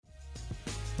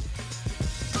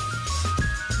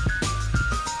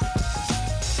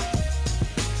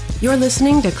You're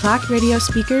listening to Clock Radio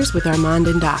Speakers with Armand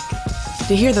and Doc.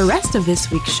 To hear the rest of this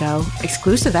week's show,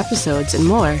 exclusive episodes, and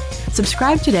more,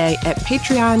 subscribe today at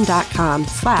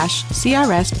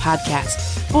patreon.com/CRS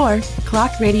podcast or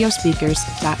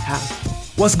clockradiospeakers.com.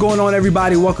 What's going on,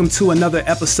 everybody? Welcome to another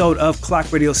episode of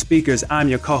Clock Radio Speakers. I'm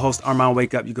your co-host, Armand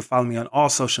Wake Up. You can follow me on all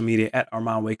social media at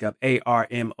Armand Wake Up,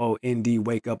 ARMOND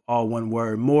Wake Up, all one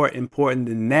word. More important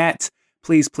than that,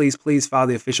 please follow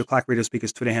the official Clock Radio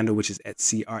Speakers Twitter handle, which is at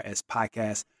CRS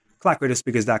Podcast,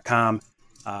 clockradiospeakers.com.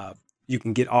 You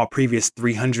can get all previous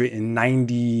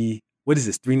 390, what is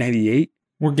this, 398?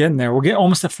 We're getting there. We're getting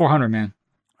almost at 400, man.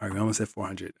 All right, we're almost at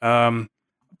 400.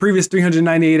 Previous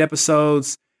 398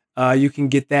 episodes. You can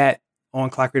get that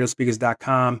on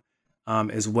clockradiospeakers.com,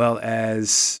 as well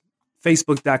as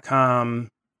facebook.com.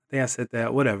 I think I said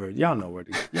that, whatever. Y'all know where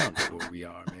we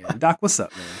are, man. Doc, what's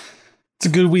up, man? It's a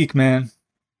good week, man.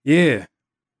 Yeah.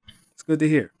 It's good to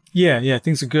hear. Yeah,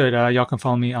 things are good. Y'all can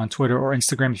follow me on Twitter or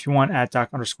Instagram if you want at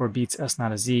Doc_Beats, S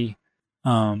not a Z.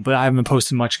 But I haven't been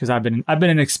posting much because I've been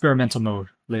in experimental mode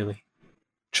lately.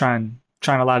 Trying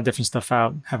a lot of different stuff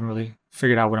out. Haven't really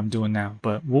figured out what I'm doing now,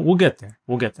 but we'll get there.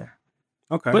 Okay.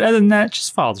 But other than that,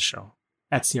 just follow the show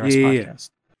at CRS Podcast.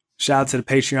 Shout out to the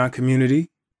Patreon community.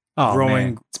 Oh, growing,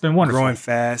 man. It's been wonderful. Growing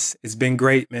fast. It's been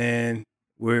great, man.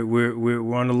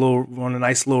 We're on a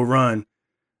nice little run.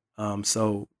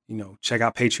 So, check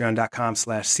out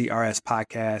patreon.com/CRS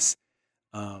podcast.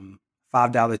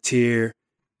 $5 tier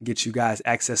get you guys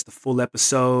access to full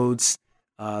episodes.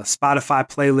 Spotify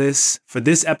playlists for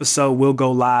this episode will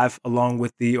go live along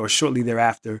with shortly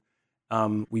thereafter.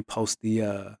 We post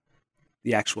the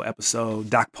actual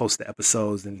episode. Doc posts the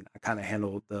episodes, and I kind of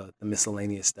handle the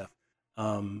miscellaneous stuff.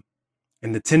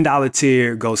 And the $10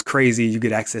 tier goes crazy. You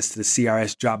get access to the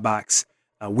CRS Dropbox.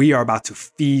 We are about to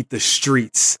feed the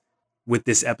streets with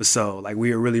this episode. Like,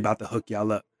 we are really about to hook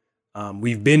y'all up.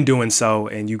 We've been doing so,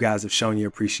 and you guys have shown your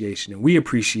appreciation, and we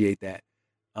appreciate that.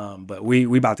 But we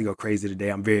about to go crazy today.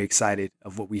 I'm very excited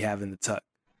of what we have in the tuck.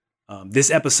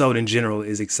 This episode in general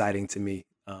is exciting to me.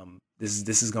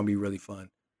 This is going to be really fun.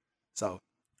 So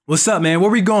what's up, man?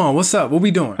 Where we going? What's up? What we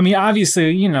doing? I mean,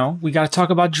 obviously, we got to talk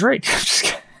about Drake.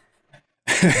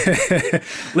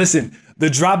 Listen, the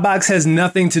Dropbox has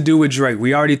nothing to do with Drake.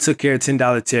 We already took care of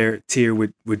 $10 tier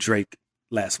with Drake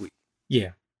last week.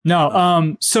 Yeah.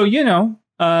 No. So,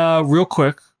 real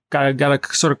quick, gotta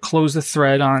sort of close the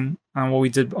thread on what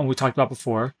we talked about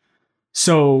before.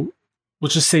 So we'll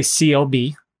just say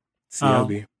CLB.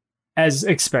 As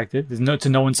expected, to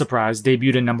no one's surprise,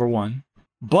 debuted at number 1,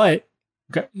 but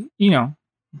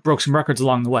broke some records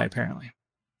along the way, apparently.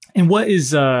 And what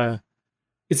is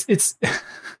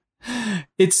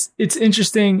it's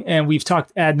interesting, and we've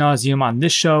talked ad nauseum on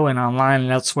this show and online and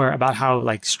elsewhere about how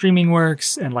like streaming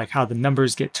works and like how the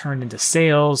numbers get turned into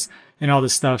sales and all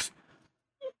this stuff.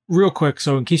 Real quick,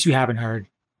 so in case you haven't heard,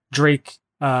 Drake,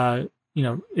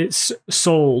 it's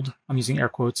sold, I'm using air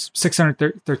quotes,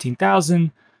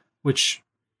 613,000, which,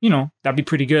 that'd be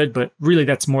pretty good, but really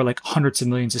that's more like hundreds of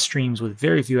millions of streams with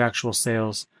very few actual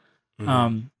sales.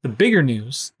 Mm-hmm. The bigger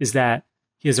news is that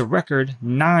he has a record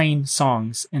 9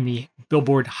 songs in the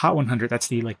Billboard Hot 100. That's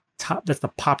the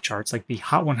pop charts, like the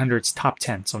Hot 100's top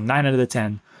 10. So 9 out of the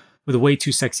 10, with Way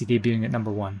Too Sexy debuting at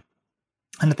number 1.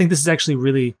 And I think this is actually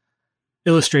really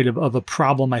illustrative of a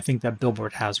problem I think that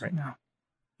Billboard has right now.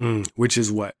 Which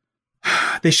is what?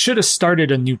 They should have started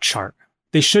a new chart.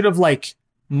 They should have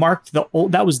marked the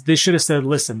old, they should have said,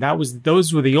 listen,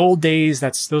 those were the old days.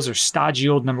 Those are stodgy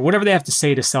old number, whatever they have to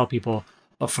say to sell people.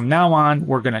 But from now on,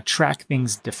 we're going to track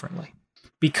things differently,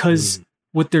 because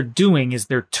what they're doing is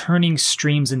they're turning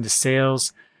streams into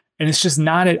sales, and it's just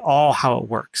not at all how it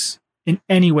works in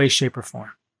any way, shape, or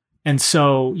form. And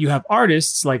so you have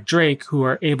artists like Drake who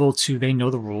are able to, they know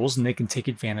the rules and they can take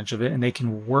advantage of it, and they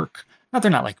can work.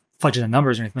 They're not like fudging the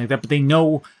numbers or anything like that, but they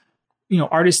know,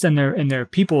 artists and their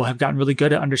people have gotten really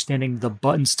good at understanding the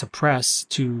buttons to press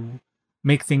to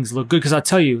make things look good. Because I'll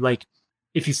tell you, like,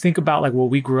 if you think about like what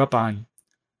we grew up on,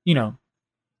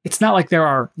 it's not like there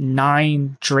are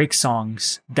 9 Drake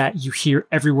songs that you hear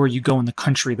everywhere you go in the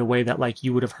country, the way that like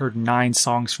you would have heard 9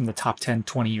 songs from the top 10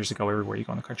 20 years ago everywhere you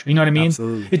go in the country. You know what I mean?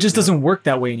 Absolutely. It just doesn't work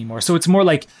that way anymore. So it's more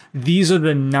like these are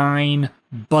the 9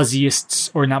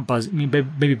 buzziest, or not buzz. I mean,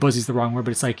 maybe buzzy is the wrong word,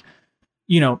 but it's like,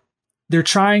 they're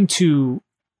trying to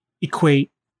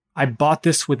equate, I bought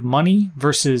this with money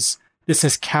versus this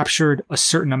has captured a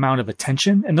certain amount of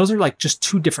attention. And those are like just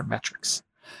 2 different metrics.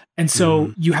 And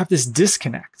so you have this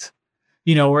disconnect,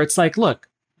 where it's like, look,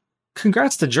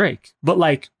 congrats to Drake, but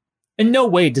like, in no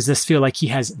way does this feel like he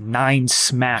has 9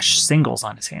 smash singles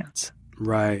on his hands.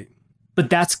 Right. But but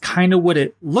that's kind of what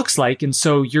it looks like. And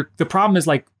so the problem is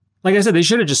like I said, they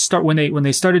should have just when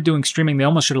they started doing streaming, they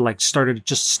almost should have like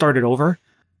started over.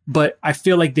 But I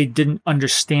feel like they didn't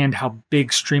understand how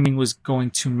big streaming was going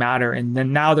to matter. And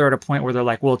then now they're at a point where they're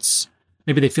like, well,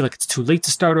 maybe they feel like it's too late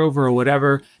to start over or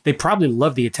whatever. They probably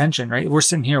love the attention, right? We're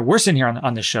sitting here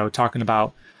on the show talking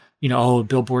about,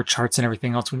 Billboard charts and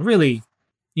everything else, when really,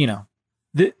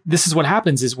 this is what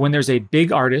happens is when there's a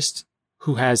big artist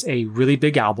who has a really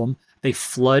big album, they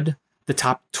flood the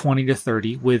top 20 to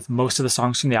 30 with most of the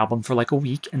songs from the album for like a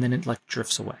week, and then it like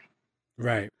drifts away.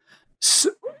 Right.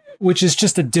 So, which is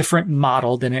just a different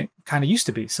model than it kind of used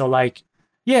to be. So like,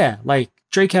 yeah, like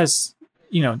Drake has,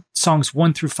 songs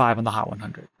 1 through 5 on the Hot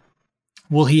 100.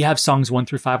 Will he have songs 1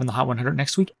 through 5 on the Hot 100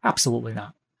 next week? Absolutely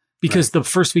not. Because the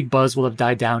first week buzz will have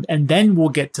died down, and then we'll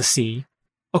get to see,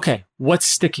 okay, what's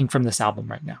sticking from this album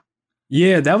right now?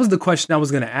 Yeah, that was the question I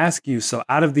was going to ask you. So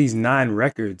out of these 9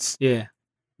 records,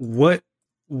 what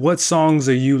songs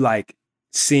are you like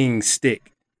seeing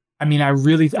stick? I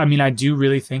do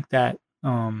really think that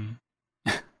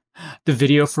the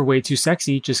video for Way Too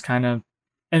Sexy just kind of,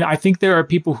 and I think there are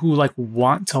people who like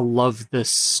want to love the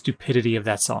stupidity of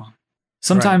that song.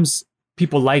 Sometimes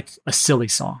people like a silly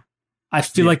song. I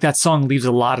feel like that song leaves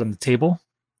a lot on the table.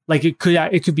 Like it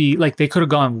could be like they could have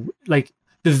gone like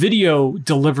the video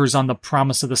delivers on the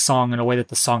promise of the song in a way that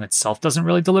the song itself doesn't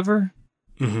really deliver.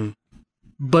 Mm-hmm.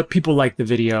 But people like the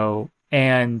video,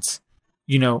 and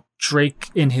Drake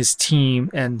and his team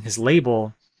and his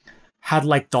label had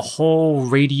like the whole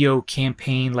radio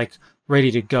campaign like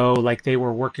ready to go. Like they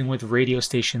were working with radio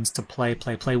stations to play,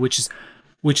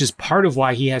 which is part of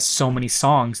why he has so many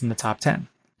songs in the top 10.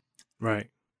 Right.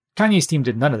 Kanye's team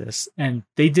did none of this, and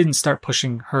they didn't start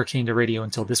pushing Hurricane to radio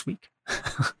until this week.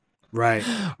 Right.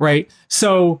 Right.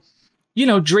 So,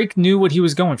 Drake knew what he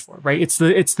was going for, right? It's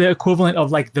the equivalent of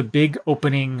like the big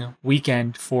opening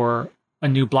weekend for a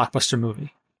new blockbuster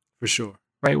movie. For sure.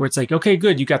 Right. Where it's like, okay,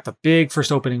 good. You got the big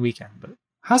first opening weekend, but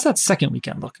how's that second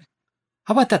weekend looking?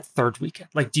 How about that third weekend?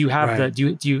 Like, do you have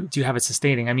do you have it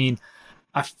sustaining? I mean,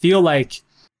 I feel like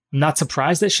I'm not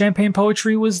surprised that Champagne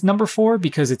Poetry was number 4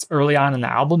 because it's early on in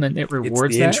the album and it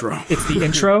rewards that. Intro. It's the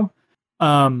intro.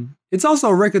 It's also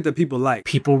a record that people like.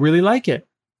 People really like it.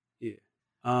 Yeah.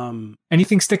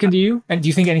 Anything sticking to you? And do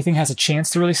you think anything has a chance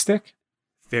to really stick?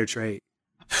 Fair Trade.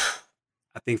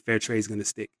 I think Fair Trade is going to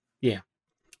stick. Yeah.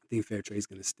 I think Fair Trade is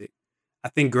going to stick. I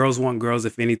think Girls Want Girls,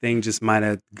 if anything, just might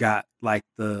have got like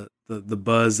the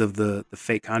buzz of the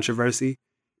fake controversy,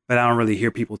 but I don't really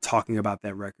hear people talking about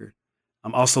that record.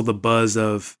 Also the buzz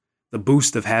of the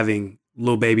boost of having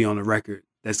Lil Baby on the record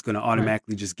that's going to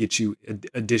automatically just get you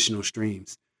additional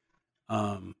streams.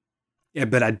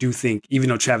 But I do think, even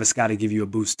though Travis Scott will give you a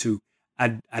boost too,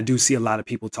 I do see a lot of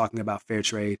people talking about Fair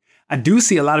Trade. I do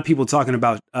see a lot of people talking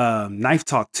about Knife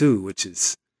Talk too, which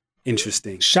is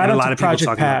interesting. Shout out to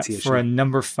Project Pat for a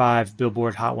number 5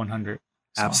 Billboard Hot 100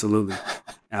 song.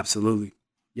 Absolutely.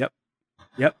 Yep.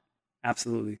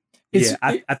 Absolutely.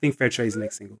 I think Fair Trade's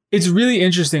next single. It's really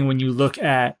interesting when you look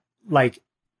at like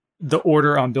the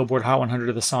order on Billboard Hot 100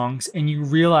 of the songs, and you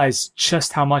realize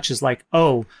just how much is like,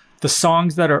 oh, the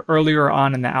songs that are earlier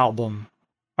on in the album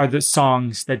are the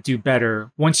songs that do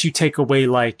better once you take away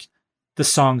like the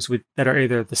songs that are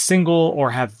either the single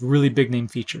or have really big name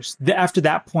features. After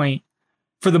that point,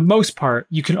 for the most part,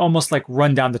 you can almost like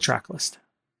run down the track list.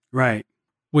 Right.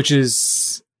 Which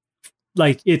is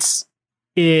like,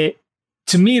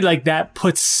 to me, like that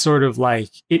puts sort of like,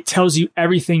 it tells you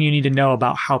everything you need to know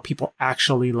about how people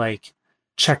actually like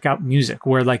check out music,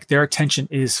 where like their attention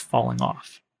is falling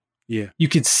off. Yeah. You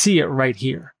could see it right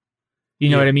here. You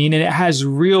know what I mean? And it has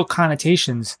real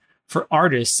connotations for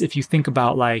artists. If you think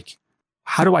about like,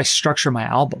 how do I structure my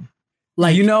album?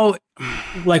 Like,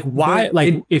 like why,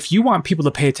 like if you want people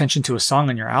to pay attention to a song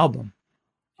on your album,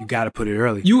 you got to put it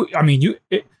early.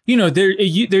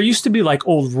 There used to be like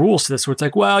old rules to this where it's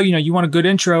like, well, you want a good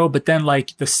intro, but then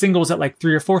like the singles at like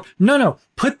 3 or 4. No,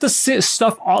 put the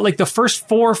stuff all like the first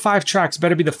 4 or 5 tracks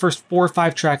better be the first 4 or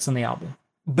 5 tracks on the album.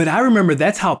 But I remember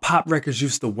that's how pop records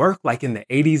used to work, like in the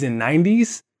 80s and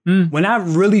 90s. When I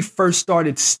really first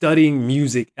started studying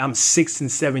music, I'm 6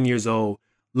 and 7 years old,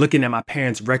 looking at my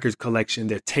parents' record collection,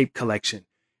 their tape collection.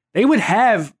 They would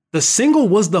have the single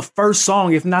was the first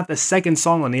song, if not the second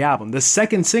song on the album. The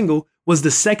second single was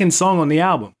the second song on the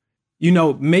album.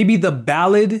 Maybe the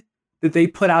ballad that they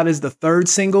put out as the third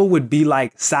single would be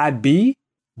like side B,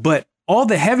 but all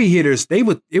the heavy hitters,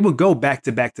 it would go back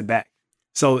to back to back.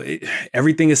 So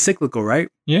everything is cyclical, right?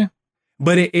 Yeah.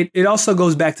 But it also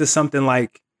goes back to something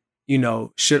like,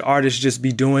 should artists just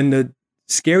be doing the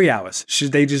scary hours?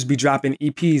 Should they just be dropping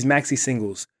EPs, maxi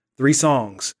singles 3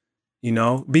 songs,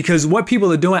 because what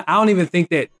people are doing, I don't even think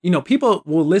that, people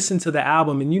will listen to the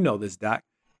album, and this, Doc,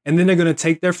 and then they're going to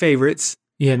take their favorites.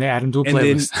 Yeah, and they add them to a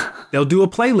playlist. And then they'll do a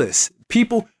playlist.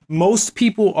 Most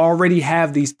people already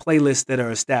have these playlists that are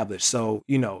established. So,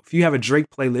 if you have a Drake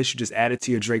playlist, you just add it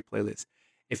to your Drake playlist.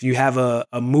 If you have a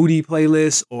Moody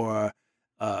playlist or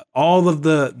all of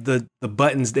the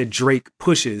buttons that Drake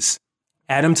pushes,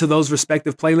 add them to those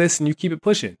respective playlists and you keep it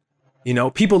pushing.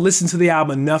 People listen to the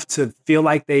album enough to feel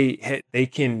like they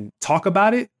can talk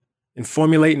about it and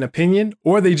formulate an opinion,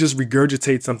 or they just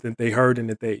regurgitate something they heard and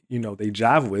that they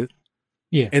jive with.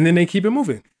 Yeah. And then they keep it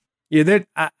moving. Yeah,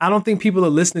 I don't think people are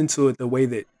listening to it the way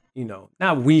that,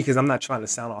 not we, because I'm not trying to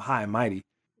sound all high and mighty,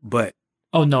 but.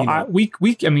 Oh no,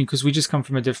 because we just come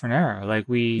from a different era. Like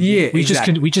we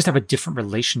just have a different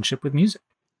relationship with music.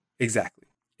 Exactly.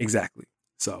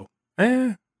 So,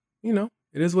 it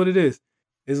is what it is.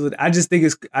 I just think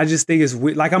it's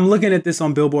weird. Like, I'm looking at this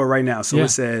on Billboard right now. So It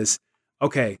says,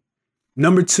 okay,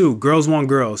 number 2, Girls Want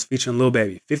Girls featuring Lil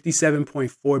Baby,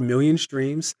 57.4 million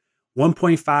streams.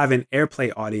 1.5 in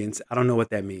airplay audience. I don't know what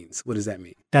that means. What does that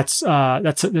mean? That's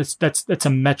a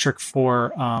metric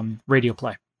for radio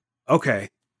play. Okay.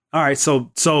 All right. So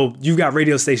you've got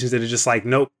radio stations that are just like,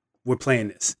 nope, we're playing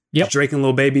this. Yep. It's Drake and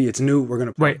Lil Baby. It's new. We're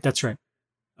gonna play. Right. That's right.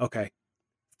 Okay.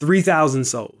 3,000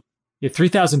 sold. Yeah,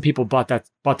 3,000 people bought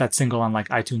that single on like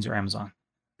iTunes or Amazon.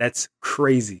 That's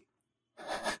crazy.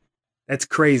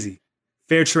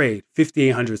 Fair Trade,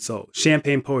 5,800 sold.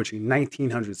 Champagne Poetry,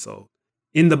 1,900 sold.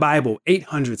 In the Bible,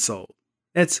 800 sold.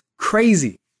 That's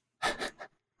crazy.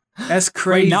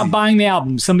 Right, not buying the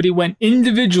album. Somebody went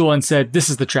individual and said, this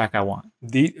is the track I want.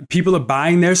 The people are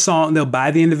buying their song. They'll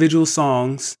buy the individual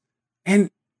songs. And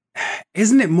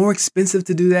isn't it more expensive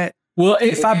to do that? Well,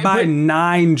 if I buy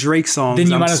 9 Drake songs, then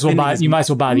you might as well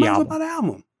buy the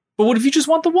album. But what if you just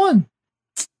want the one?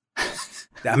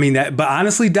 I mean, but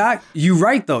honestly, Doc, you're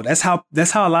right though. That's how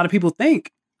a lot of people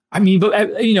think. I mean,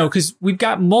 but because we've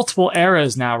got multiple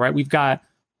eras now, right? We've got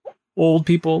old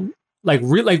people,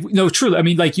 truly. I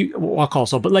mean, I'll call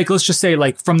so, but let's just say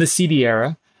like from the CD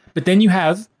era. But then you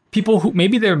have people who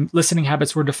maybe their listening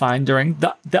habits were defined during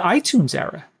the iTunes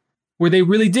era, where they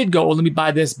really did go, oh, let me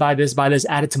buy this, add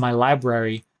it to my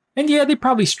library. And yeah, they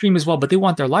probably stream as well, but they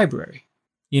want their library,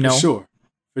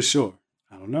 For sure.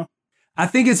 I don't know. I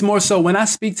think it's more so when I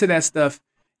speak to that stuff,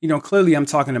 clearly I'm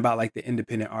talking about like the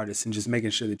independent artists and just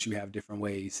making sure that you have different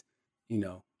ways,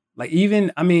 like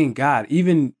even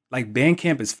like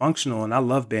Bandcamp is functional and I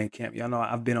love Bandcamp. Y'all know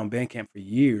I've been on Bandcamp for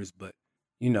years, but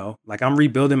like I'm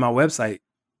rebuilding my website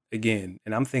again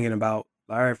and I'm thinking about,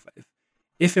 all right,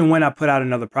 if and when I put out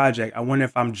another project, I wonder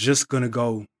if I'm just going to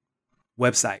go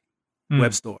website,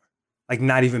 web store, like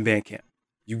not even Bandcamp.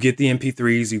 You get the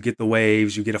MP3s, you get the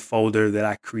waves, you get a folder that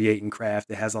I create and craft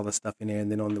that has all the stuff in there.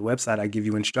 And then on the website, I give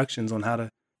you instructions on how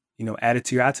to, add it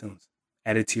to your iTunes,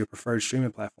 add it to your preferred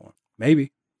streaming platform.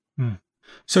 Maybe.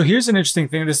 So here's an interesting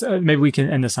thing. This maybe we can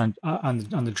end this on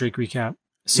the Drake recap.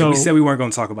 So we said we weren't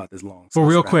going to talk about this long. So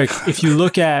real quick, if you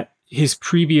look at his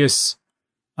previous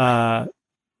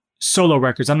solo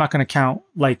records, I'm not going to count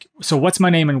so What's My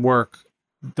Name and Work.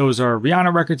 Those are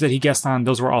Rihanna records that he guessed on.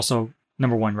 Those were also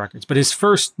 #1 records. But his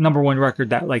first #1 record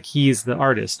that he is the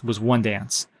artist was One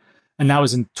Dance. And that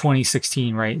was in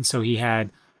 2016, right? And so he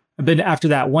had a bit after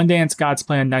that, One Dance, God's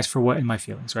Plan, Nice for What, and My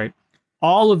Feelings, right?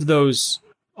 All those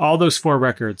 4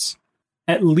 records,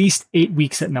 at least 8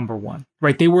 weeks at #1,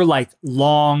 right? They were like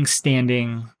long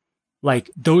standing,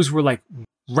 those were like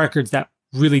records that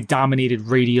really dominated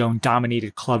radio and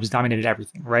dominated clubs, dominated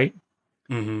everything, right?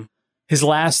 Mm-hmm. His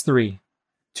last 3,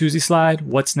 Tuesday Slide,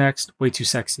 What's Next, Way Too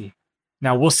Sexy.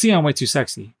 Now we'll see on Way Too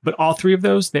Sexy, but all 3 of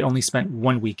those, they only spent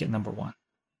 1 week at #1.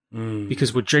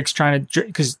 Because what Drake's trying to,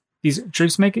 because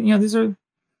Drake's making, these are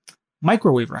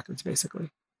microwave records basically.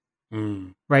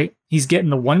 Right? He's getting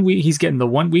the 1 week,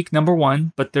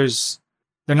 #1, but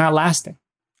they're not lasting.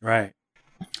 Right.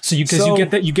 So you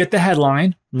get the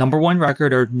headline, #1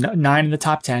 record or 9 in the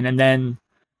top 10, and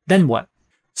then what?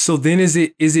 So then is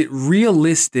it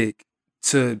realistic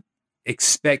to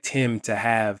expect him to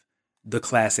have the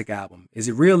classic album? Is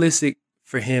it realistic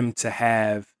for him to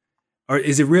have, or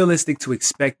is it realistic to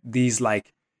expect these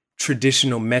like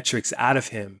traditional metrics out of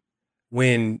him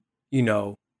when,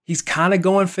 he's kind of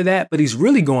going for that, but he's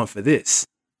really going for this?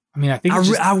 I mean, I think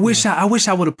I wish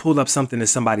I would have pulled up something that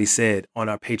somebody said on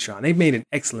our Patreon. They made an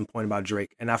excellent point about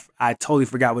Drake, and I totally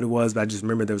forgot what it was, but I just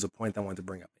remember there was a point I wanted to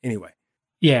bring up. Anyway.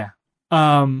 Yeah.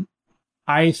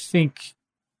 I think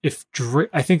if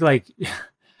Drake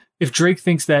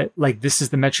thinks that this is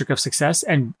the metric of success,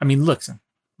 and I mean, listen,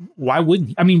 why wouldn't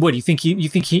he? I mean, what do you think?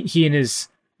 He and his,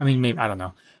 I mean, maybe, I don't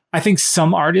know. I think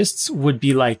some artists would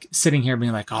be like sitting here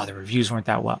being like, oh, the reviews weren't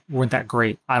that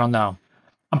great. I don't know.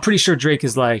 I'm pretty sure Drake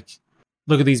is like,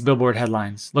 look at these Billboard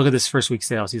headlines. Look at this first week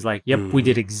sales. He's like, yep, we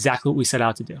did exactly what we set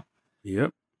out to do.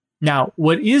 Yep. Now,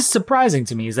 what is surprising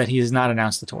to me is that he has not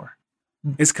announced the tour.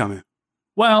 It's coming.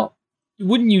 Well,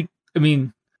 wouldn't you? I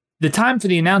mean, the time for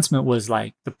the announcement was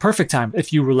like the perfect time.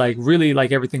 If you were like really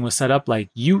like everything was set up, like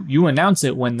you announce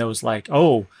it when those like,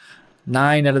 oh,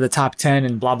 9 out of the top 10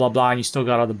 and blah, blah, blah. And you still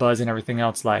got all the buzz and everything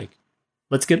else. Like,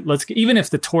 let's get, even if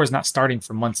the tour is not starting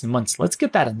for months and months, let's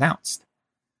get that announced.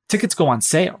 Tickets go on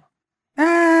sale.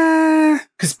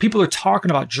 Because people are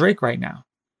talking about Drake right now.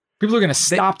 People are going to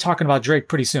stop talking about Drake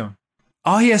pretty soon.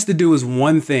 All he has to do is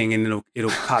one thing and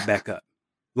it'll pop back up.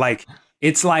 Like,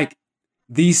 it's like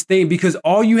these things, because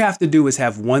all you have to do is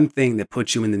have one thing that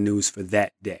puts you in the news for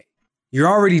that day. You're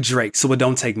already Drake, so it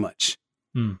don't take much.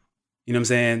 You know what I'm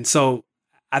saying? So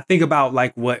I think about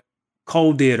like what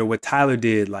Cole did or what Tyler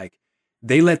did. Like,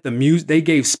 they let the music, they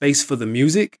gave space for the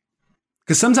music.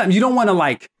 Because sometimes you don't want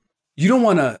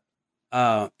to,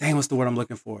 dang, what's the word I'm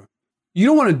looking for? You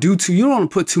don't want to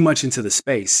put too much into the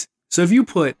space. So if you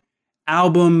put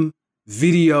album,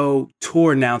 video,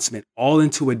 tour announcement all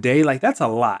into a day, like that's a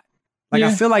lot. Like, yeah.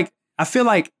 I feel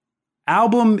like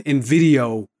album and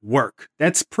video work.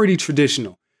 That's pretty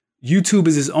traditional. YouTube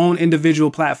is its own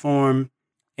individual platform,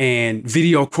 and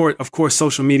video, of course,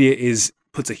 social media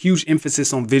puts a huge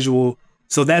emphasis on visual.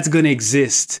 So that's going to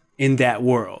exist in that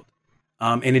world.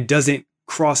 And it doesn't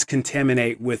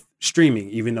cross-contaminate with streaming,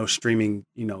 even though streaming,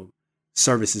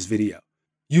 services video.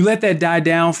 You let that die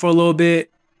down for a little bit.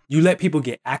 You let people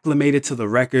get acclimated to the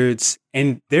records,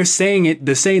 and they're saying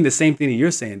the same thing that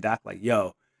you're saying, Doc. Like,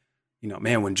 yo,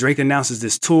 man, when Drake announces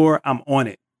this tour, I'm on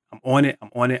it. I'm on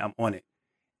it.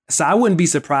 So I wouldn't be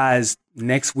surprised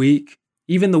next week,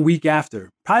 even the week after.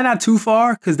 Probably not too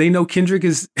far because they know Kendrick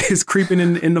is creeping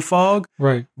in the fog.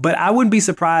 Right. But I wouldn't be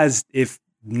surprised if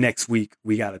next week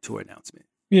we got a tour announcement.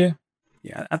 Yeah.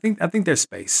 Yeah, I think there's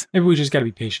space. Maybe we just got to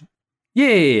be patient.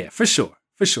 Yeah, for sure.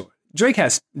 Drake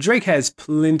has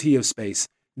plenty of space.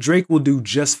 Drake will do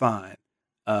just fine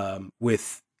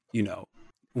with,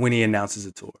 when he announces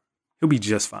a tour. He'll be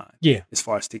just fine. Yeah. As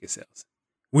far as ticket sales.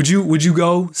 Would you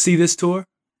go see this tour?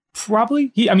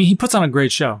 Probably. He puts on a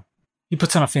great show. He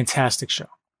puts on a fantastic show.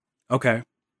 Okay.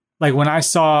 Like when I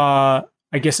saw,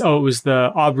 it was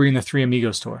the Aubrey and the Three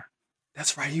Amigos tour.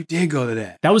 That's right. You did go to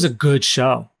that. That was a good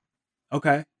show.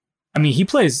 Okay. He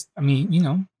plays,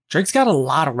 Drake's got a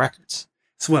lot of records.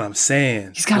 That's what I'm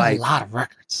saying. He's got a lot of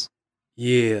records.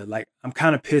 Yeah. Like, I'm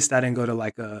kind of pissed I didn't go to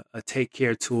like a Take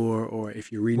Care tour, or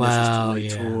If You're Reading This Is Too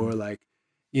Late tour. Like,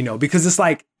 because it's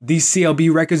like these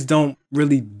CLB records don't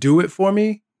really do it for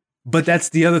me. But that's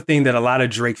the other thing that a lot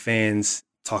of Drake fans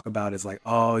talk about is like,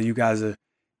 oh, you guys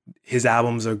his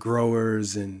albums are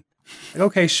growers. And like,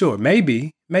 okay, sure.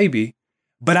 Maybe.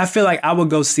 But I feel like I would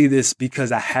go see this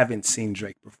because I haven't seen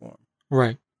Drake perform.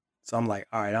 Right. So I'm like,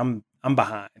 all right, I'm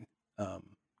behind.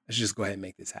 Let's just go ahead and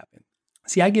make this happen.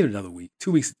 See, I give it another week,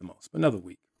 2 weeks at the most, but another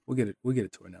week. We'll get a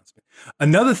tour announcement.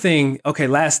 Another thing, okay,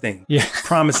 last thing. Yeah.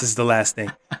 Promise is the last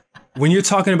thing. When you're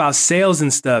talking about sales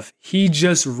and stuff, he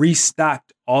just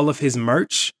restocked all of his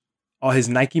merch, all his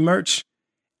Nike merch.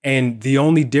 And the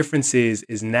only difference is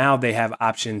now they have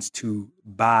options to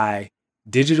buy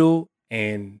digital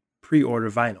and pre-order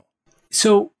vinyl.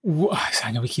 So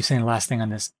I know we keep saying the last thing on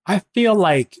this. I feel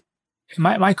like, am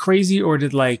I crazy, or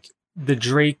did like the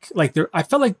Drake, like there, I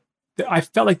felt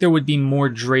like there would be more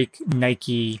Drake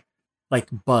Nike like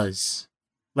buzz,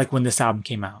 like when this album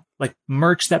came out, like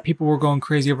merch that people were going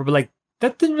crazy over, but like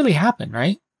that didn't really happen,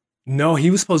 right? No,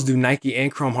 he was supposed to do Nike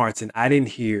and Chrome Hearts, and I didn't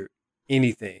hear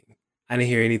anything.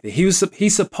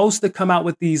 He's supposed to come out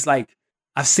with these, like,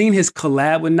 I've seen his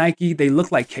collab with Nike. They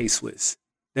look like K-Swiss.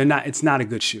 It's not a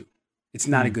good shoe. It's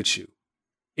not a good shoe.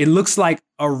 It looks like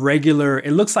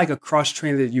a cross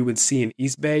trainer that you would see in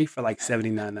East Bay for like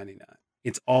 $79.99.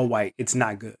 It's all white. It's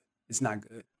not good.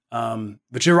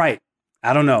 But you're right.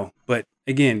 I don't know. But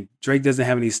again, Drake doesn't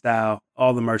have any style.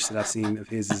 All the merch that I've seen of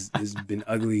his has been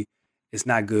ugly. It's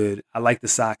not good. I like the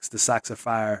socks. The socks are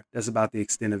fire. That's about the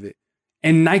extent of it.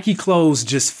 And Nike clothes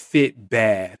just fit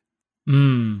bad.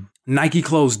 Nike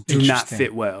clothes do not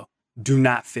fit well.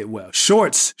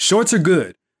 Shorts are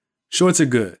good.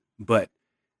 But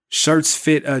shirts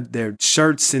fit their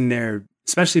shirts and their,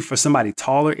 especially for somebody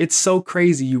taller. It's so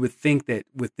crazy. You would think that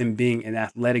with them being an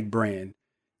athletic brand,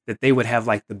 that they would have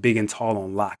like the big and tall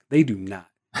on lock. They do not.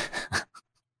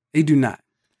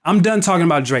 I'm done talking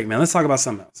about Drake, man. Let's talk about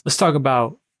something else. Let's talk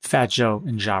about Fat Joe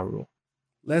and Ja Rule.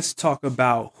 Let's talk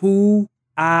about who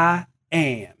I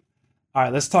am. All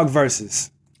right, let's talk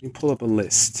verses. You pull up a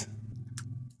list.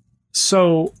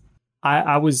 So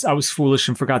I was foolish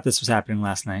and forgot this was happening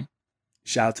last night.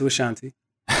 Shout out to Ashanti.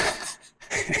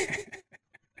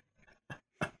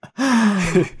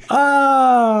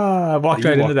 I walked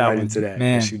right into that right one. into that.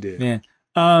 Man, Yes, you did.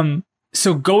 man.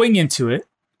 So going into it,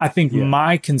 I think Yeah.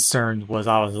 my concern was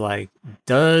I was like,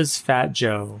 does Fat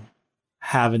Joe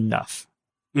have enough?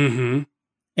 Mm-hmm.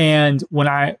 And when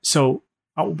I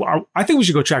think we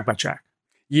should go track by track.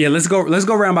 Yeah, let's go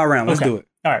round by round. Let's Okay. do it.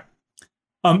 All right.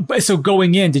 But so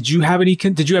going in, did you have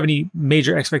any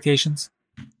major expectations?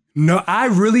 No, I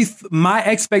really my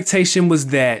expectation was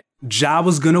that Ja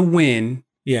was gonna win,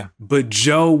 Yeah. but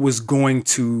Joe was going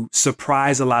to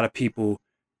surprise a lot of people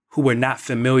who were not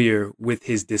familiar with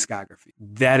his discography.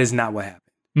 That is not what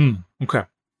happened. Okay.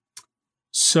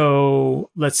 So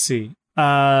let's see.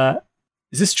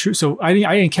 Is this true? So I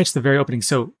didn't catch the very opening.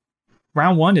 So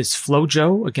round 1 is Flo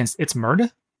Joe against It's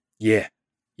Murda. Yeah.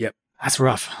 Yep. That's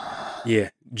rough. Yeah.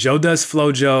 Joe does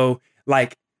Flo Joe.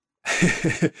 Like,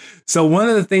 so one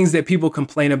of the things that people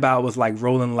complain about with like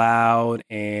Rolling Loud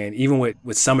and even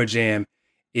with Summer Jam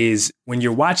is when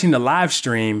you're watching the live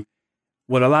stream,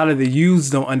 what a lot of the youths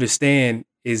don't understand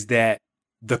is that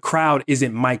the crowd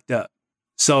isn't mic'd up.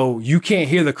 So you can't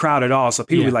hear the crowd at all. So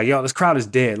people be like, yo, this crowd is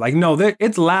dead. Like, no,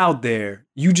 it's loud there.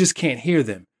 You just can't hear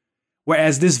them.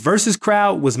 Whereas this Versus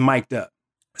crowd was mic'd up.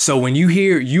 So when you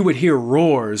would hear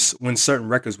roars when certain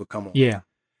records would come on. Yeah.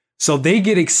 So they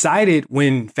get excited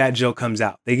when Fat Joe comes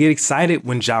out. They get excited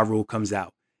when Ja Rule comes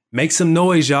out. Make some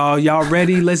noise, y'all. Y'all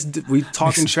ready? We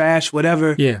talking trash,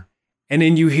 whatever. Yeah. And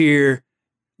then you hear,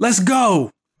 let's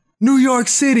go, New York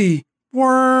City.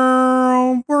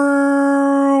 Whirl,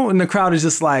 whirl. And the crowd is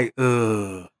just like,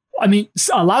 ugh. I mean,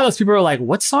 a lot of those people are like,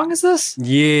 what song is this?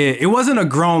 Yeah, it wasn't a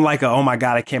groan like oh my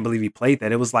God, I can't believe he played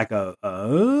that. It was like it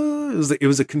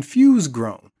was a confused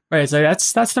groan. Right. So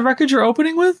that's the record you're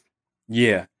opening with?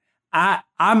 Yeah.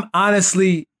 I'm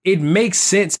honestly, it makes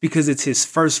sense because it's his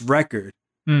first record,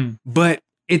 but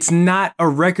it's not a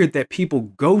record that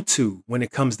people go to when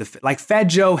it comes to like Fat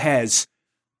Joe has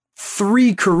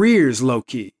 3 careers low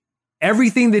key.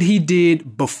 Everything that he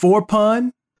did before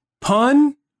Pun,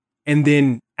 and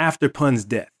then after Pun's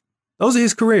death. Those are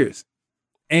his careers.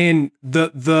 And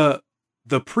the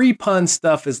pre-Pun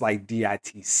stuff is like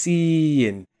DITC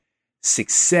and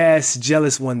Success,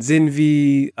 Jealous One's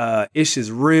Envy, Ish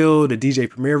Is Real, the DJ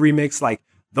Premier remix. Like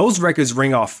those records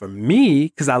ring off for me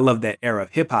because I love that era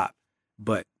of hip hop,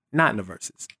 but not in the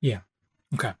verses. Yeah.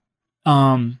 Okay.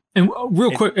 And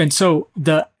real quick, and so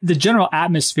the general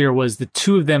atmosphere was the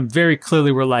two of them very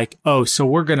clearly were like, oh, so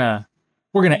we're gonna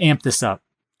amp this up.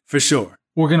 For sure.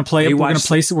 We're gonna play a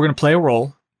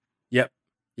role. Yep.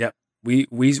 We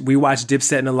watched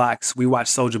Dipset and the Lox. We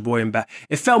watched Soulja Boy and Bow.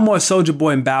 It felt more Soulja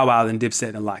Boy and Bow Wow than Dipset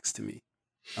and the Lox to me.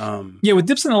 Yeah, with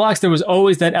Dipset and the Lox, there was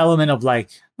always that element of like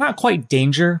not quite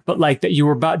danger, but like that you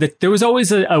were about that. There was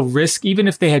always a risk, even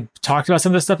if they had talked about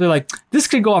some of the stuff. They're like, this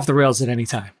could go off the rails at any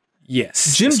time.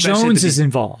 Yes, Jim Jones is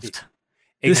involved.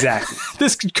 Exactly.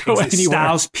 This could go anywhere.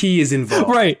 Styles P is involved.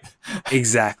 Right.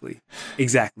 Exactly.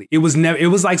 It was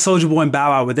like Soulja Boy and Bow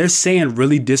Wow, where they're saying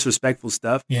really disrespectful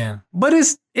stuff. Yeah. But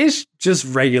it's just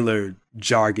regular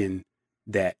jargon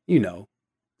that,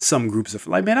 some groups are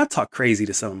like, man, I talk crazy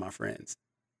to some of my friends.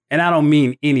 And I don't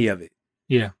mean any of it.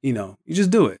 Yeah. You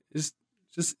just do it. It's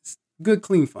good,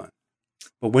 clean fun.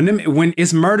 But when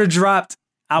It's Murda dropped,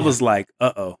 I was like,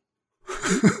 uh-oh.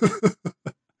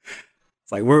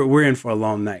 It's like we're in for a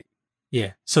long night.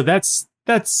 Yeah. So that's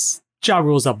Ja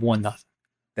Rule's up 1-0.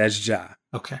 That's Ja.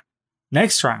 Okay.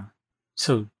 Next round.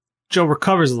 So Joe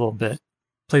recovers a little bit,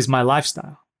 plays My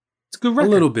Lifestyle. It's a good record.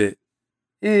 A little bit.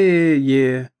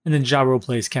 Yeah. And then Ja Rule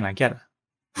plays Can I Get Her?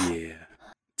 Yeah.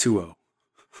 2-0.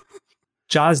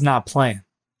 Ja's not playing.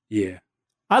 Yeah.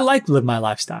 I like Live My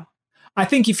Lifestyle. I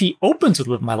think if he opens with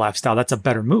Live My Lifestyle, that's a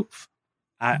better move.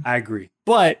 I agree.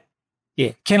 But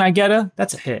yeah, Can I Get Her?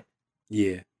 That's a hit.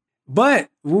 Yeah. But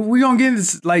we're going to get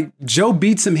this. Like, Joe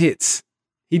beat some hits.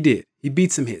 He did. He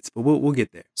beat some hits, but we'll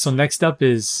get there. So next up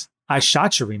is I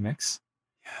Shot You remix.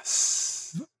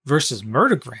 Yes. Versus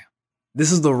Murdergram.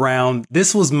 This is the round.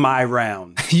 This was my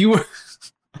round. You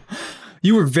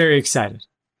were very excited.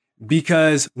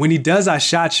 Because when he does I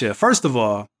Shot You, first of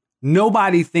all,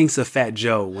 nobody thinks of Fat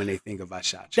Joe when they think of I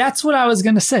Shot You. That's what I was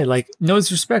going to say. Like, no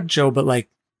disrespect, Joe, but like,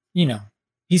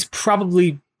 he's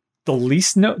probably the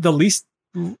least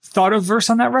thought of verse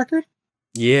on that record.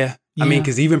 Yeah. I mean,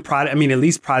 because even at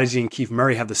least Prodigy and Keith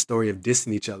Murray have the story of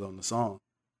dissing each other on the song.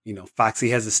 Foxy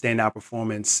has a standout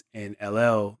performance and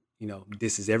LL,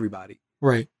 disses everybody.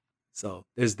 Right. So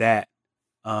there's that.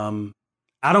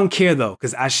 I don't care though,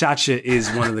 because I Shot You is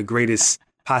one of the greatest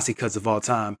posse cuts of all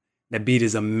time. That beat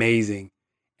is amazing.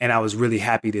 And I was really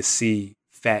happy to see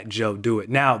Fat Joe do it.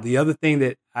 Now, the other thing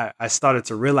that I started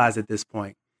to realize at this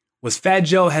point was Fat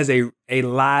Joe has a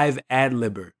live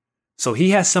ad-libber. So he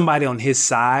has somebody on his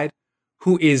side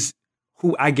who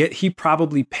he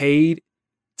probably paid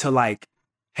to like,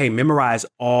 hey, memorize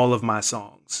all of my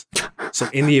songs. So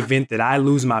in the event that I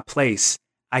lose my place,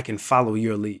 I can follow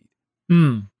your lead.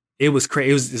 It was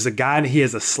crazy. It's a guy, and he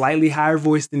has a slightly higher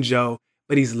voice than Joe,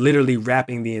 but he's literally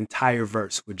rapping the entire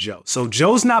verse with Joe. So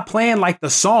Joe's not playing like the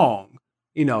song.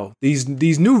 You know, these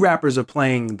new rappers are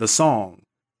playing the song.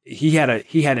 He had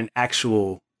an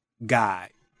actual guy,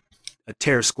 a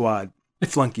Terror Squad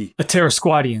flunky. A Terror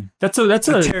Squadian. That's a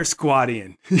Terror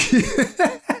Squadian.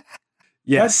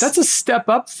 Yes. That's a step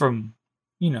up from,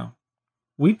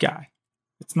 weak guy.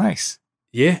 It's nice.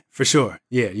 Yeah, for sure.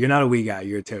 Yeah, you're not a weak guy.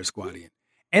 You're a Terror Squadian.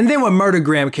 And then when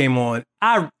Murdergram came on,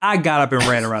 I got up and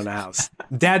ran around the house.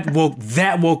 That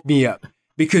woke me up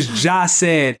because Ja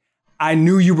said, I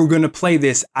knew you were going to play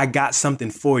this. I got something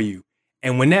for you.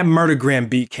 And when that Murdergram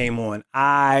beat came on,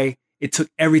 it took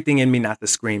everything in me not to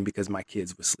scream because my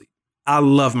kids were asleep. I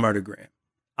love Murdergram.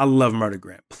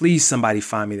 Please, somebody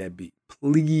find me that beat.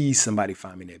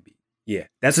 Yeah,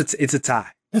 it's a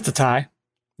tie. That's a tie.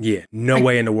 Yeah, no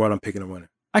way in the world I'm picking a winner.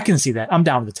 I can see that. I'm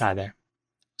down with the tie there.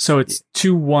 So it's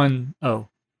 2-1-0 or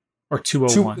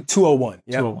 2-0-1. 2-0-1.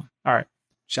 Yeah. 2-0-1. All right.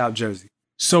 Shout Jersey.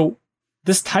 So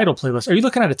this title playlist, are you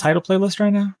looking at a title playlist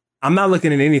right now? I'm not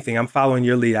looking at anything. I'm following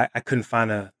your lead. I couldn't find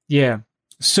a... Yeah.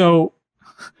 So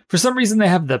for some reason they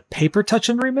have the Paper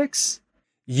Touchin' remix.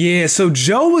 Yeah. So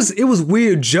it was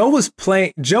weird. Joe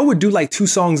would do like 2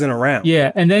 songs in a round.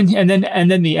 Yeah. And then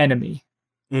The Enemy.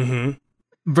 Mm-hmm.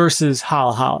 Versus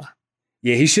Holla Holla.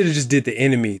 Yeah, he should have just did The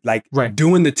Enemy. Like right.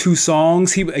 Doing the 2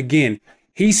 songs.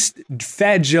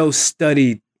 Fat Joe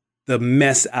studied the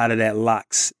mess out of that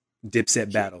Lox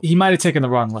Dipset battle. He might have taken the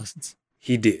wrong lessons.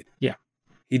 He did. Yeah.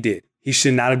 He did. He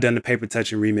should not have done the Paper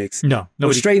Touchin' remix. No.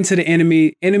 Go straight into The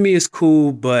Enemy. Enemy is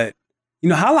cool, but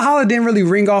Holla Holla didn't really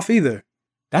ring off either.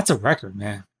 That's a record,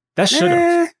 man. That should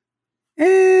have.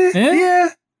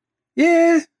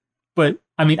 Yeah. But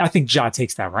I mean, I think Ja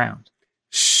takes that round.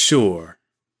 Sure.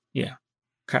 Yeah.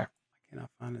 Okay. I cannot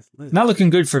find this list. Not looking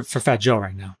good for Fat Joe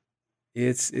right now.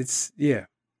 It's yeah.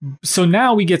 So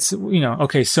now we get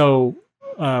okay. So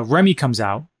Remy comes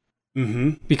out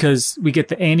because we get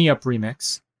the Annie Up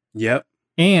remix. Yep.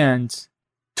 And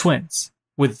Twins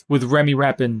with Remy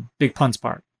rapping Big Pun's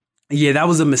part. Yeah, that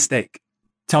was a mistake.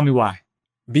 Tell me why.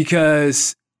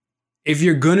 Because if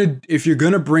you're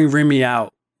gonna bring Remy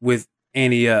out with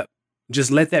Annie Up,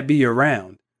 just let that be your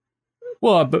round.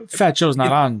 Well, but Fat Joe's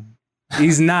not on.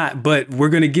 He's not, but we're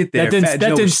gonna get there. Fat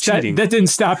Joe was cheating. That didn't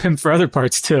stop him for other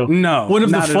parts too. No, one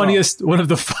of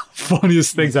the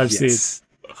funniest things I've seen.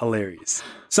 Hilarious.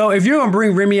 So if you're gonna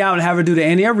bring Remy out and have her do the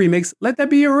Annie Up remix, let that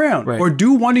be your round. Right. Or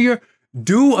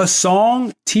do a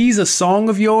song, tease a song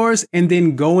of yours, and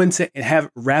then go into and have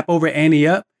rap over Annie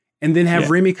Up, and then have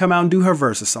Remy come out and do her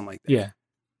verse or something like that. Yeah.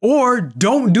 Or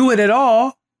don't do it at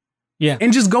all. Yeah.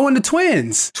 And just go into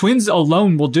Twins. Twins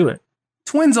alone will do it.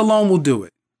 Twins alone will do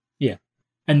it. Yeah.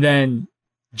 And then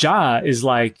Ja is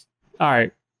like, all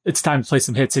right, it's time to play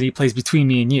some hits, and he plays Between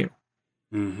Me and You.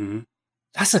 Mm-hmm.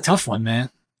 That's a tough one, man.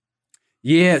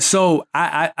 Yeah. So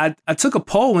I took a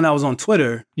poll when I was on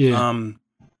Twitter. Yeah.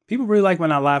 People really like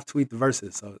when I live tweet the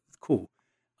verses, so it's cool.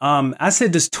 I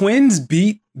said, does Twins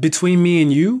beat Between Me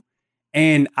and You?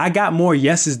 And I got more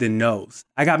yeses than nos.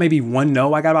 I got maybe 1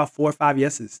 no. I got about 4 or 5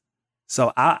 yeses.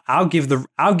 So I'll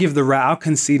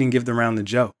concede and give the round to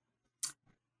Joe.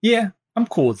 Yeah, I'm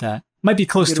cool with that. Might be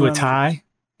close to a tie.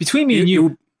 Between Me and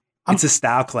You, it's a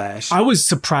style clash. I was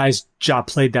surprised Ja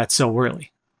played that so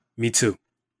early. Me too.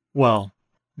 Well,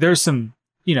 there's some,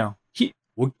 he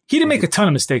didn't make a ton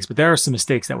of mistakes, but there are some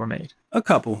mistakes that were made. A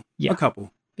couple. Yeah. A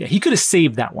couple. Yeah, he could have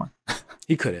saved that one.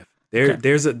 He could have.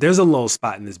 There's a low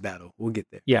spot in this battle. We'll get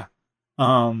there. Yeah.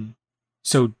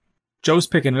 So Joe's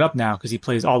picking it up now because he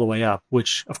plays All the Way Up,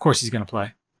 which of course he's going to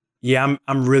play. Yeah,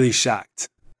 I'm really shocked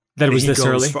that it was this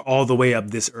early. For All the Way Up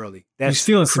this early. That's he's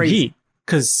feeling crazy. Some heat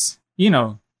because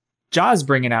Ja's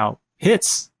bringing out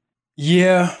hits.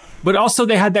 Yeah, but also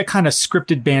they had that kind of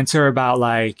scripted banter about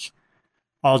like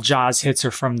all Ja's hits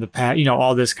are from the past,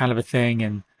 all this kind of a thing,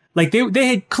 and like they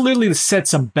had clearly set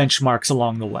some benchmarks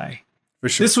along the way. For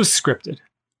sure, this was scripted.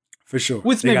 For sure,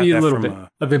 with maybe a little bit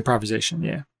of improvisation.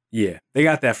 Yeah. Yeah, they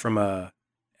got that from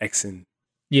X and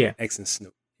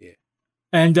Snoop. Yeah,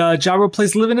 and Ja Rule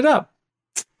plays "Living It Up."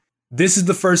 This is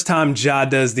the first time Ja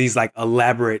does these like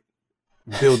elaborate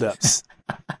build-ups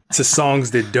to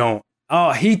songs that don't.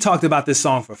 Oh, he talked about this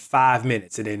song for 5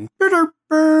 minutes, and then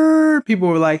people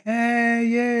were like, "Hey,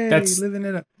 yeah, That's living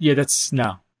it up." Yeah, that's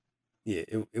no. Yeah,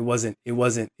 it wasn't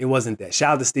that.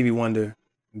 Shout out to Stevie Wonder,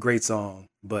 great song,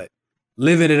 but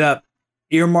 "Living It Up"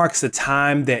 earmarks a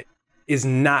time that is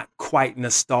not quite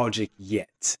nostalgic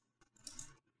yet.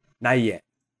 Not yet.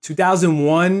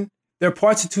 2001. There are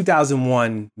parts of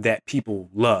 2001 that people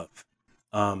love.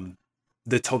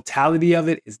 The totality of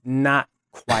it is not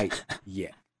quite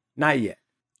yet. Not yet.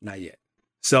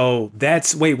 So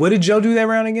wait, what did Joe do that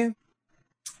round again?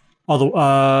 All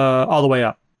the way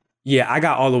up. Yeah, I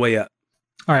got all the way up.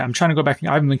 All right, I'm trying to go back.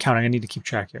 I haven't been counting. I need to keep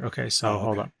track here. Okay, so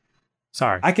hold up.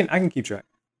 Sorry. I can keep track.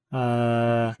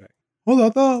 For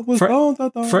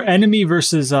Enemy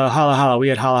versus Hala Hala, we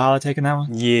had Hala Hala taking that one?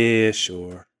 Yeah,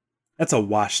 sure. That's a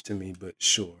wash to me, but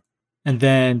sure. And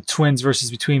then Twins versus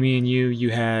Between Me and You,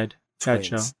 you had Fat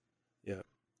Joe. Yep.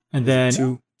 And then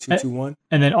 2-2-1.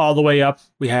 And then all the way up,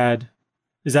 we had.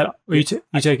 Is that you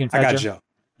taking Fat Joe? I got Joe.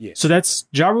 Yeah. So that's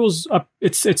Ja Rule's up.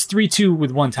 It's 3-2 with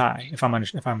one tie. If I'm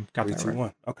got 3, that 2, right.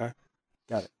 1. Okay,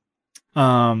 got it.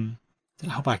 I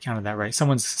hope I counted that right.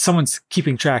 Someone's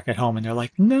keeping track at home, and they're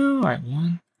like, "No, all right,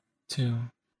 1, 2,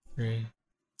 3."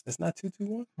 It's not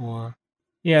 2-2-1. 4.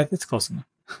 Yeah, that's close enough.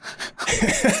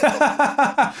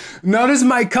 No, this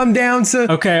might come down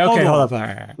to. Okay, hold up. All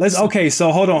right.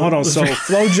 So hold on. So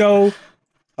FloJo.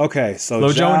 Okay, so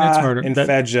FloJo and It's Murder and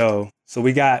Fat Joe. So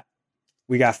we got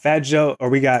Fat Joe, or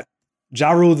we got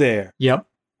Ja Rule there. Yep.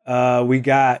 We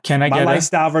got Can I My Get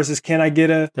Lifestyle versus Can I Get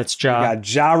Her. That's Ja. Ja. We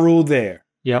got Ja Rule there.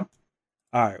 Yep.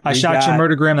 All right. I Shot Your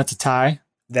Murdergram. That's a tie.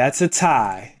 That's a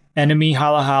tie. Enemy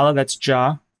Hala Hala. That's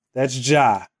Ja. That's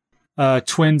Ja.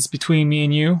 Twins Between Me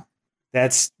and You.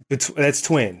 That's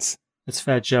Twins. That's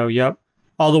Fat Joe. Yep.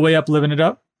 All the way up, Living It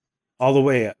Up. All the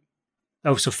way up.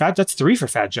 Oh, so that's 3 for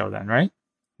Fat Joe then, right?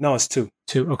 No, it's 2.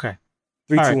 2. Okay.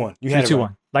 3, all 2, right. 1. You had 3, 2, it right.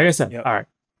 1. Like I said. Yep. All right.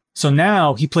 So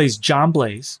now he plays John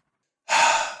Blaze.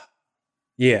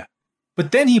 Yeah.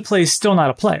 But then he plays Still Not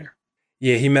a Player.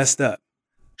 Yeah, he messed up.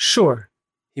 Sure.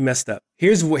 He messed up.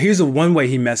 Here's one way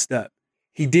he messed up.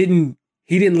 He didn't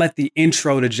let the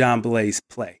intro to John Blaze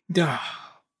play.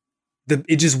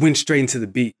 It just went straight into the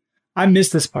beat. I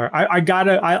missed this part. I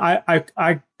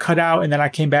cut out, and then I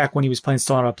came back when he was playing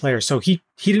Still Not a Player. So he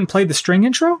didn't play the string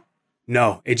intro?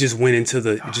 No, it just went into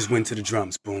the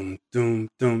drums. Boom, doom,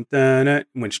 doom, da,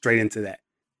 went straight into that.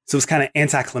 So it's kind of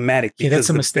anticlimactic because that's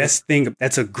a mistake. Best thing,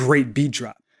 that's a great beat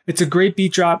drop. It's a great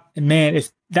beat drop. And man,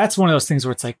 if that's one of those things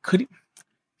where it's like, if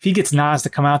he gets Nas to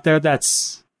come out there,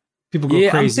 that's people go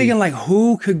crazy. I'm thinking like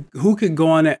who could go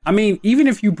on it? I mean, even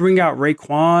if you bring out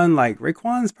Raekwon, like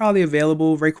Raekwon's probably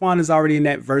available. Raekwon is already in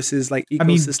that versus like ecosystem. I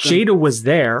mean, Jada was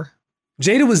there.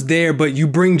 Jada was there, but you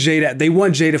bring Jada. They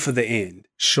want Jada for the end.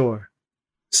 Sure.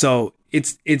 So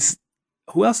it's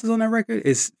who else is on that record?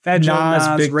 It's Fat Joe,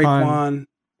 Nas, Big Raekwon, Pun.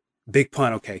 Big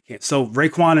Pun. Okay, so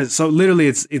Raekwon is literally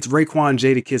it's Raekwon,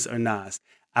 Jadakiss, or Nas.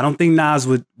 I don't think Nas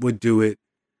would do it.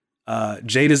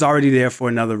 Jada's already there for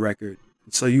another record,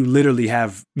 so you literally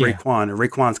have Raekwon, and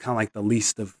Raekwon's kind of like the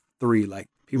least of 3. Like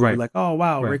people are like, oh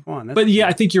wow, Raekwon. But cool. Yeah,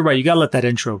 I think you're right. You gotta let that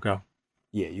intro go.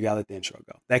 Yeah, you gotta let the intro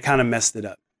go. That kind of messed it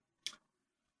up.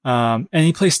 And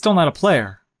he plays Still Not a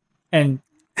Player, and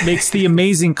makes the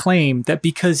amazing claim that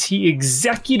because he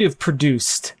executive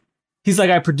produced, he's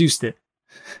like, I produced it.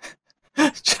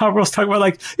 Ja Rule's talking about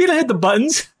like, you don't hit the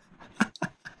buttons.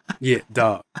 Yeah,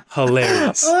 dog.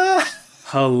 Hilarious.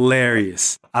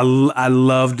 Hilarious. I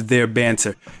loved their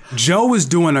banter. Joe was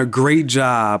doing a great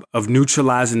job of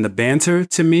neutralizing the banter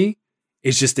to me.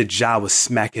 It's just that Ja was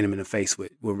smacking him in the face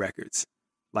with records.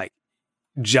 Like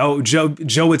Joe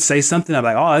would say something. I'm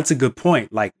like, oh, that's a good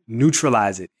point. Like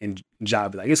neutralize it. And Ja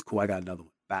would be like, it's cool. I got another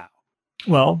one. Bow.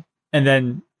 Well, and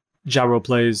then Ja Rule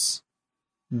plays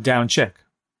Down Chick,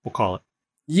 we'll call it.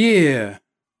 Yeah.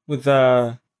 With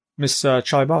Miss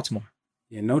Charlie Baltimore.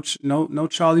 Yeah, no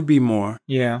Charlie B. Moore.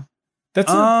 Yeah.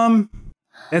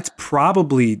 That's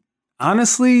probably,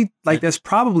 honestly, like that's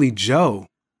probably Joe.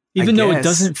 Even though it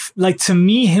doesn't, like to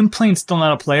me, him playing Still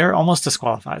Not a Player almost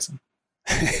disqualifies him.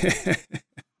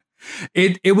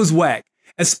 It was whack,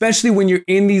 especially when you're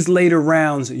in these later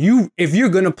rounds. If you're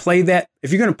gonna play that,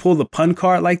 if you're gonna pull the pun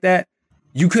card like that,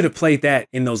 you could have played that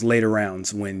in those later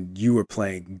rounds when you were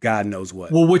playing God knows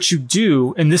what. Well, what you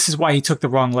do, and this is why he took the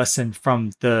wrong lesson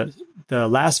from the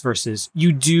last verses,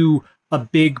 you do a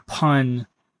big pun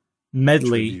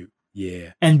medley.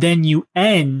 Yeah. And then you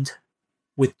end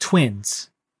with Twins.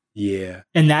 Yeah.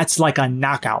 And that's like a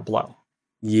knockout blow.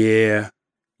 Yeah.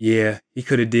 Yeah. He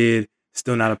could have did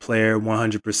Still Not a Player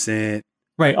 100%.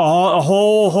 Right, a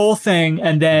whole thing,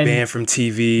 and then banned from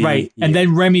TV. Right, and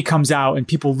then Remy comes out, and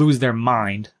people lose their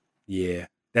mind. Yeah,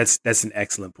 that's an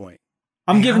excellent point.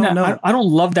 I'm giving that. I don't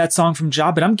love that song from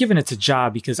Ja, but I'm giving it to Ja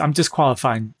because I'm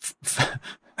disqualifying Fat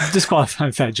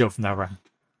Joe from that round.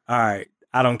 All right,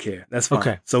 I don't care. That's fine.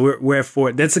 Okay. So we're at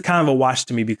 4. That's a kind of a wash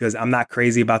to me because I'm not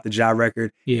crazy about the Ja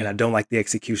record, Yeah. and I don't like the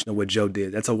execution of what Joe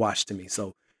did. That's a wash to me.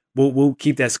 So we'll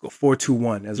keep that score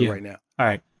 4-2-1 as of right now. All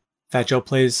right, Fat Joe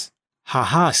plays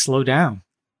 "Haha, Slow Down,"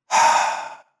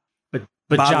 but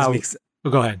Ja.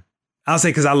 Go ahead. I'll say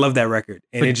because I love that record,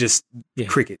 and it just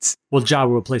crickets. Well, Ja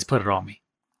Rule plays "Put It On Me."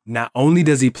 Not only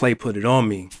does he play "Put It On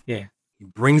Me," Yeah. he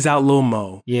brings out Lil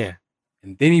Mo, Yeah.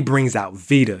 and then he brings out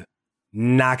Vita,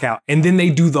 knockout, and then they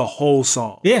do the whole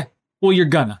song. Yeah. Well, you're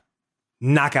gonna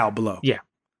knockout blow. Yeah.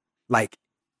 Like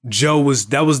Joe was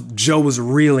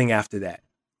reeling after that.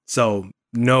 So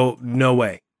no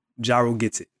way. Ja Rule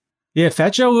gets it. Yeah, Fat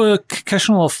Joe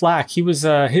catching a little flack. He was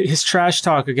his trash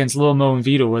talk against Lil Mo and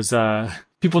Vita was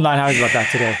people not happy about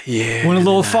that today. Yeah, went a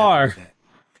little far.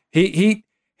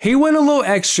 He went a little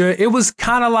extra. It was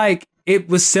kind of like it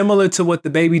was similar to what the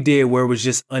baby did, where it was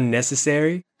just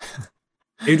unnecessary.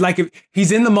 It's like if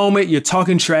he's in the moment, you're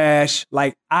talking trash.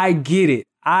 Like I get it,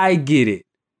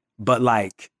 but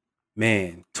like,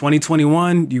 man,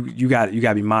 2021, you got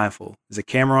to be mindful. There's a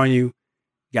camera on you.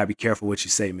 You got to be careful what you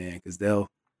say, man, because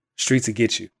streets will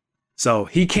get you. So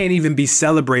he can't even be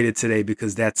celebrated today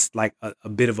because that's like a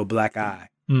bit of a black eye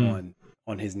on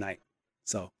his night.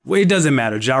 So it doesn't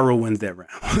matter. Ja Rule wins that round.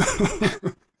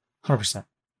 100%.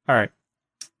 All right.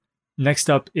 Next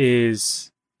up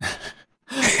is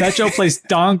Fat Joe plays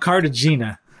Don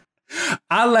Cartagena.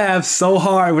 I laughed so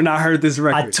hard when I heard this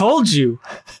record. I told you.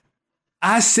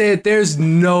 I said there's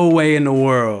no way in the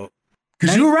world.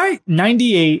 Because you were right.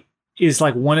 98 is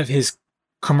like one of his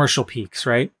commercial peaks,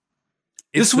 right?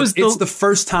 It's the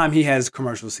first time he has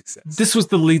commercial success. This was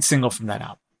the lead single from that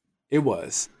album. It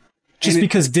was. Just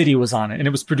because Diddy was on it, and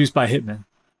it was produced by Hitman.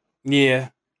 Yeah.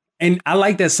 And I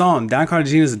like that song. Don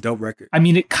Cartagena is a dope record. I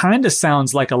mean, it kind of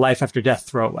sounds like a Life After Death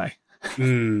throwaway. I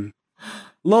mean,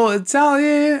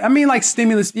 like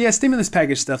Stimulus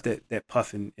package stuff that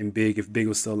Puff and Big, if Big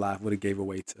was still alive, would have gave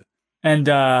away to. And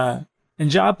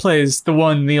Ja plays the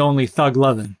one, the only Thug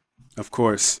Lovin'. Of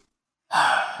course.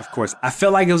 I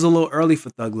felt like it was a little early for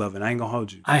Thug Lovin'. I ain't gonna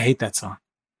hold you. I hate that song.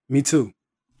 Me too.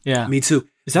 Yeah. Me too.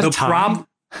 Is that the problem?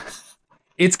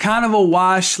 It's kind of a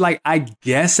wash. Like, I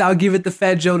guess I'll give it to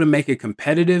Fat Joe to make it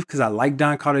competitive because I like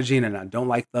Don Cartagena and I don't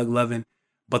like Thug Lovin'.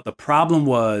 But the problem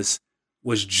was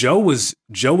Joe was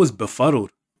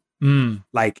befuddled.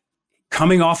 Like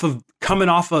coming off of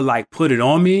like Put It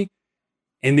On Me,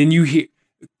 and then you hear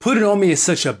Put It On Me is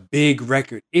such a big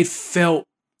record. It felt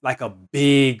like a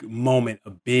big moment, a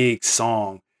big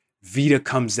song. Vita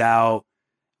comes out,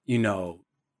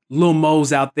 Lil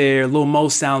Mo's out there. Lil Mo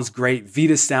sounds great.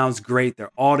 Vita sounds great.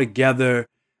 They're all together.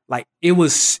 Like it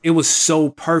was so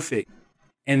perfect.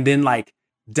 And then like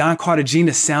Don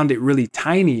Cartagena sounded really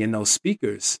tiny in those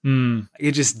speakers.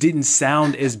 It just didn't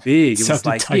sound as big. It was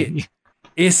like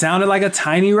it sounded like a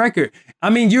tiny record. I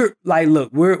mean, you're like,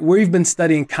 look, we've been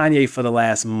studying Kanye for the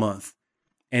last month,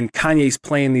 and Kanye's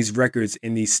playing these records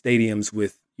in these stadiums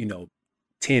with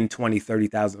 10, 20,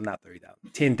 30,000, not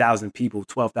 30,000, 10,000 people,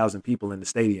 12,000 people in the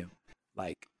stadium.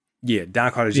 Like, yeah,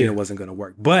 Don Cartagena wasn't going to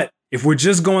work. But if we're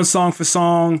just going song for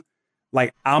song,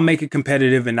 like I'll make it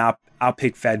competitive and I'll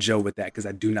pick Fat Joe with that because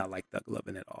I do not like Thug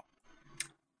Lovin' at all.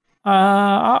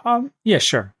 Yeah,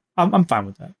 sure. I'm fine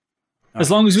with that. As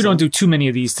long as we don't do too many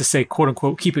of these to say, quote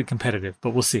unquote, keep it competitive,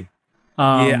 but we'll see.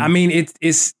 Yeah, I mean,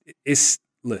 it's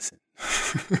listen,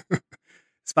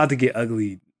 it's about to get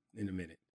ugly in a minute.